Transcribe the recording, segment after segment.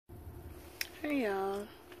Hey y'all,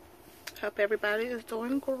 hope everybody is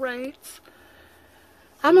doing great.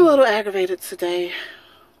 I'm a little aggravated today.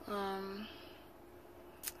 I'm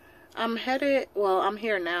headed, well, I'm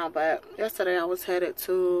here now, but yesterday I was headed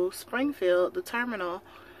to Springfield, the terminal,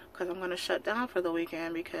 because I'm going to shut down for the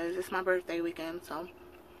weekend because it's my birthday weekend, so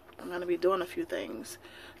I'm going to be doing a few things.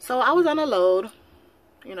 So I was on a load,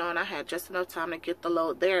 you know, and I had just enough time to get the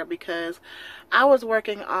load there because I was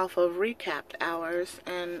working off of recapped hours.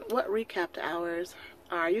 And what recapped hours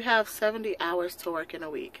are, you have 70 hours to work in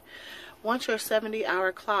a week. Once your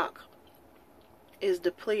 70-hour clock is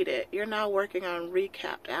depleted, you're now working on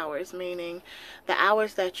recapped hours, meaning the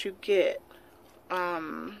hours that you get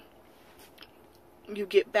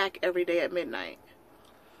back every day at midnight.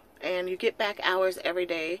 And you get back hours every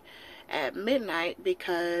day at midnight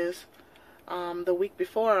because the week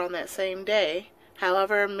before on that same day,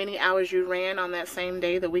 however many hours you ran on that same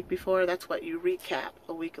day the week before, that's what you recap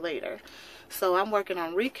a week later. So I'm working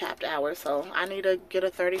on recapped hours, so I need to get a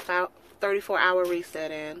 34-hour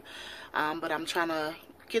reset in, but I'm trying to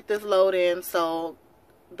get this load in. So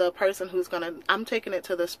the person who's gonna, I'm taking it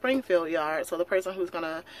to the Springfield yard, so the person who's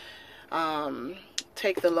gonna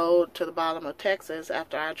take the load to the bottom of Texas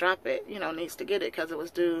after I drop it, you know, needs to get it because it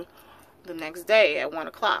was due the next day at 1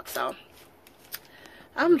 o'clock. So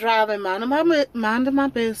I'm driving, minding my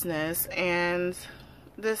business, and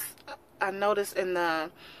I noticed in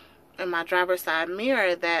my driver's side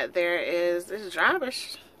mirror that there is this driver.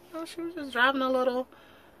 She was just driving a little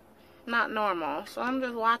not normal. So I'm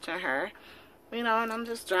just watching her, you know, and I'm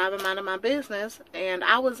just driving, minding my business, and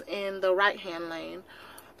I was in the right-hand lane,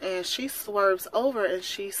 and she swerves over and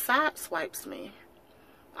she side swipes me.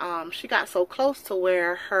 She got so close to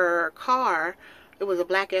where her car, it was a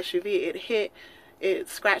black SUV, it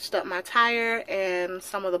scratched up my tire, and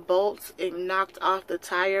some of the bolts, it knocked off the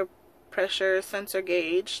tire pressure sensor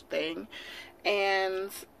gauge thing,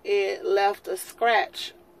 and it left a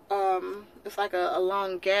scratch. It's like a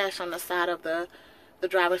long gash on the side of the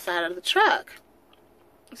driver's side of the truck.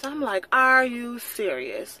 So I'm like, are you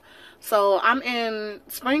serious? So I'm in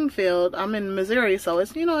Springfield, I'm in Missouri, so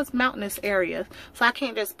it's, you know, it's mountainous area. So I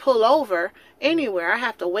can't just pull over anywhere. I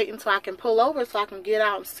have to wait until I can pull over so I can get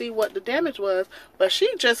out and see what the damage was. But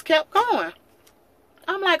she just kept going.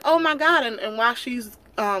 I'm like, oh my God. And while she's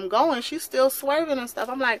going, she's still swerving and stuff.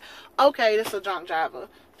 I'm like, okay, this is a drunk driver.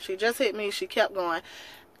 She just hit me. She kept going.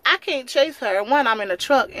 I can't chase her. One, I'm in a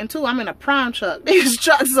truck, and two, I'm in a prime truck. These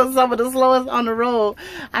trucks are some of the slowest on the road.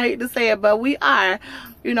 I hate to say it, but we are.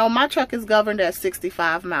 You know, my truck is governed at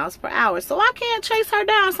 65 miles per hour, so I can't chase her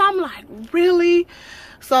down. So I'm like, really?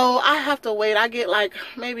 So I have to wait. I get like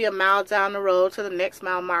maybe a mile down the road to the next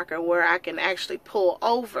mile marker where I can actually pull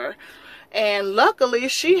over. And luckily,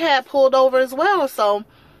 she had pulled over as well, so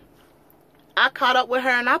I caught up with her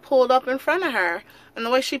and I pulled up in front of her. And the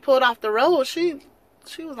way she pulled off the road, she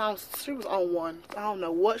was on one. I don't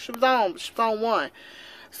know what she was on, but she was on one.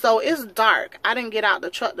 So it's dark. I didn't get out the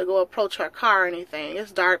truck to go approach her car or anything.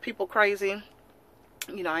 It's dark. People crazy.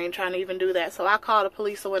 You know, I ain't trying to even do that. So I call the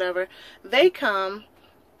police or whatever. They come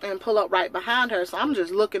and pull up right behind her. So I'm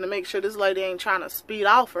just looking to make sure this lady ain't trying to speed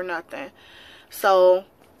off or nothing. So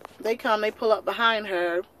they come, they pull up behind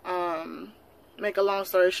her. Make a long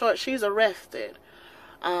story short, she's arrested.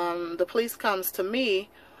 The police comes to me,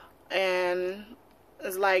 and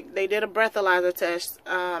it's like they did a breathalyzer test.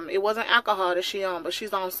 It wasn't alcohol that she on, but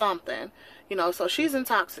she's on something, you know, so she's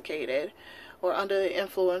intoxicated or under the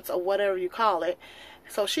influence or whatever you call it.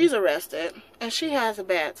 So she's arrested, and she has a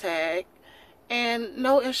bad tag and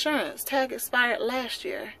no insurance. Tag expired last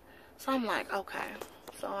year. So I'm like, okay,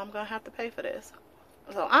 so I'm gonna have to pay for this.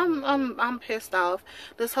 So I'm pissed off.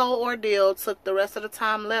 This whole ordeal took the rest of the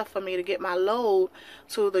time left for me to get my load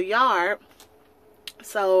to the yard.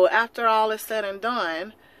 So after all is said and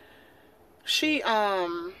done, she's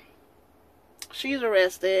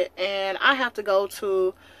arrested, and I have to go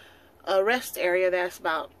to a rest area that's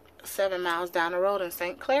about 7 miles down the road in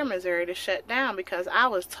St. Clair, Missouri, to shut down because I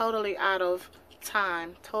was totally out of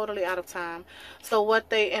time. So what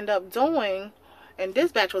they end up doing, and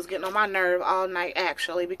dispatch was getting on my nerve all night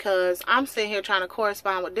actually, because I'm sitting here trying to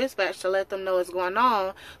correspond with dispatch to let them know what's going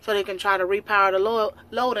on so they can try to repower the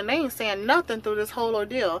load, and they ain't saying nothing through this whole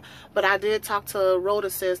ordeal. But I did talk to road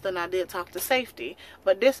assist and I did talk to safety,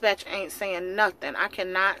 but dispatch ain't saying nothing. I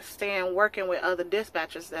cannot stand working with other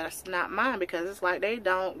dispatchers that's not mine because it's like they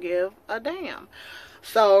don't give a damn.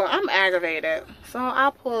 So I'm aggravated. So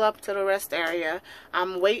I pull up to the rest area.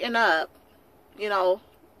 I'm waiting up, you know,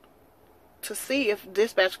 to see if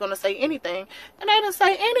dispatch going to say anything, and they didn't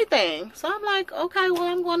say anything. So I'm like, okay, well,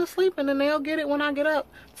 I'm going to sleep, and then they'll get it when I get up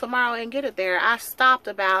tomorrow and get it there. I stopped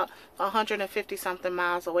about 150 something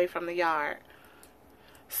miles away from the yard.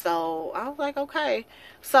 So I was like, okay.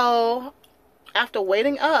 So after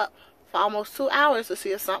waiting up for almost 2 hours to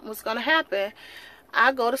see if something was going to happen,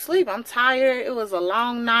 I go to sleep. I'm tired. It was a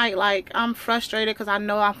long night. Like, I'm frustrated because I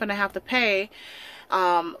know I'm going to have to pay a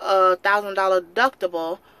 $1,000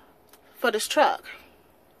 deductible for this truck.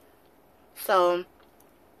 So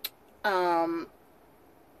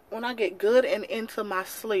when I get good and into my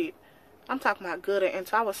sleep, I'm talking about good and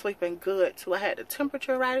into, I was sleeping good too. I had the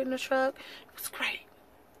temperature right in the truck. It was great.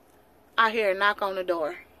 I hear a knock on the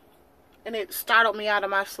door, and it startled me out of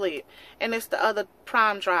my sleep, and it's the other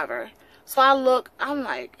prime driver. So I look, I'm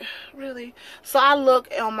like, really? So I look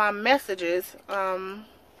on my messages, on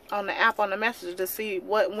the app, on the messages, to see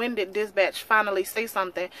when did dispatch finally say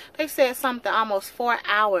something. They said something almost 4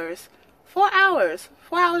 hours. 4 hours.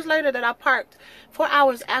 4 hours later that I parked. 4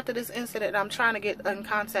 hours after this incident, I'm trying to get in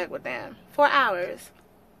contact with them. 4 hours.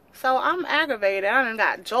 So I'm aggravated. I done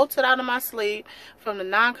got jolted out of my sleep from the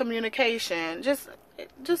non-communication.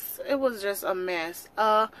 It was just a mess.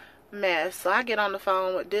 A mess. So I get on the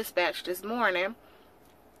phone with dispatch this morning,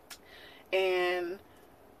 and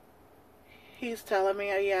he's telling me,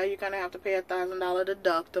 yeah, you're gonna have to pay a $1,000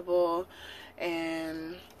 deductible,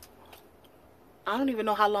 and I don't even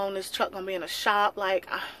know how long this truck gonna be in the shop. Like,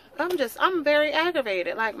 I'm very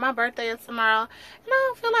aggravated. Like, my birthday is tomorrow, and I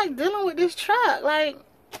don't feel like dealing with this truck. Like,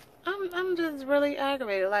 I'm just really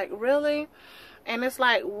aggravated. Like, really? And it's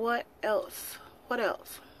like, what else? What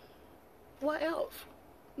else? What else?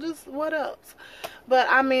 Just what else? But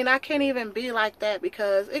I mean, I can't even be like that,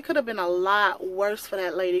 because it could have been a lot worse for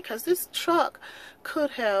that lady, because this truck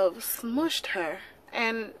could have smushed her,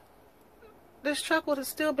 and this truck would have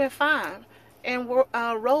still been fine and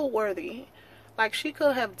roadworthy. Like, she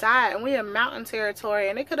could have died, and we in mountain territory,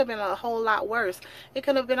 and it could have been a whole lot worse. It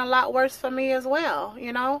could have been a lot worse for me as well,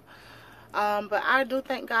 you know. But I do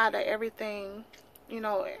thank God that everything,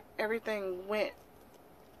 everything went,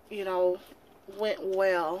 went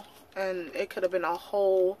well, and it could have been a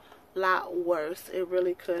whole lot worse. It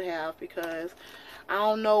really could have, because I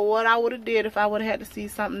don't know what I would have did if I would have had to see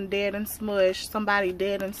something dead and smushed, somebody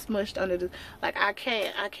dead and smushed under the, like, I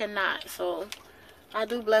cannot. So I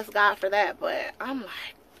do bless God for that, but I'm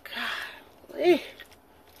like, God,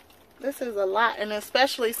 this is a lot. And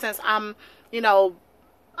especially since I'm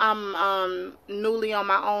newly on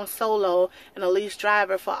my own solo and a lease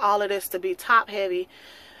driver, for all of this to be top heavy,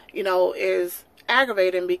 is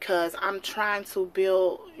aggravating, because I'm trying to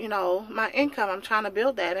build, my income. I'm trying to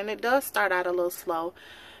build that, and it does start out a little slow,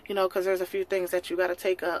 because there's a few things that you got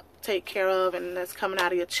to take care of, and that's coming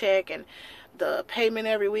out of your check, and the payment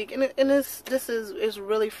every week, and this is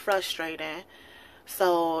really frustrating.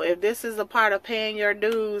 So if this is a part of paying your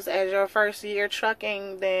dues as your first year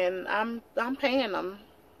trucking, then I'm paying them.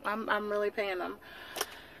 I'm really paying them.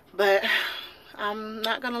 But I'm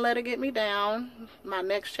not gonna let it get me down. My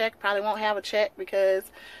next check probably won't have a check, because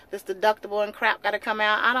this deductible and crap gotta come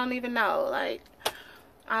out. I don't even know. Like,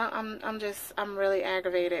 I'm really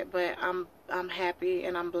aggravated, but I'm happy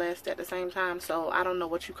and I'm blessed at the same time. So I don't know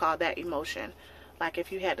what you call that emotion. Like,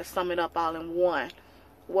 if you had to sum it up all in one,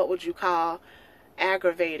 what would you call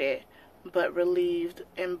aggravated but relieved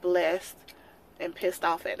and blessed and pissed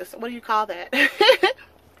off at this? What do you call that?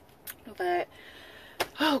 But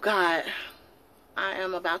oh God, I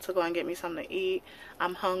am about to go and get me something to eat.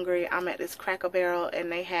 I'm hungry. I'm at this Cracker Barrel,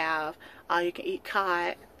 and they have all you can eat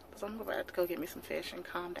cod. So I'm about to go get me some fish and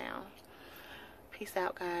calm down. Peace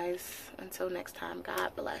out, guys. Until next time,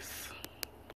 God bless.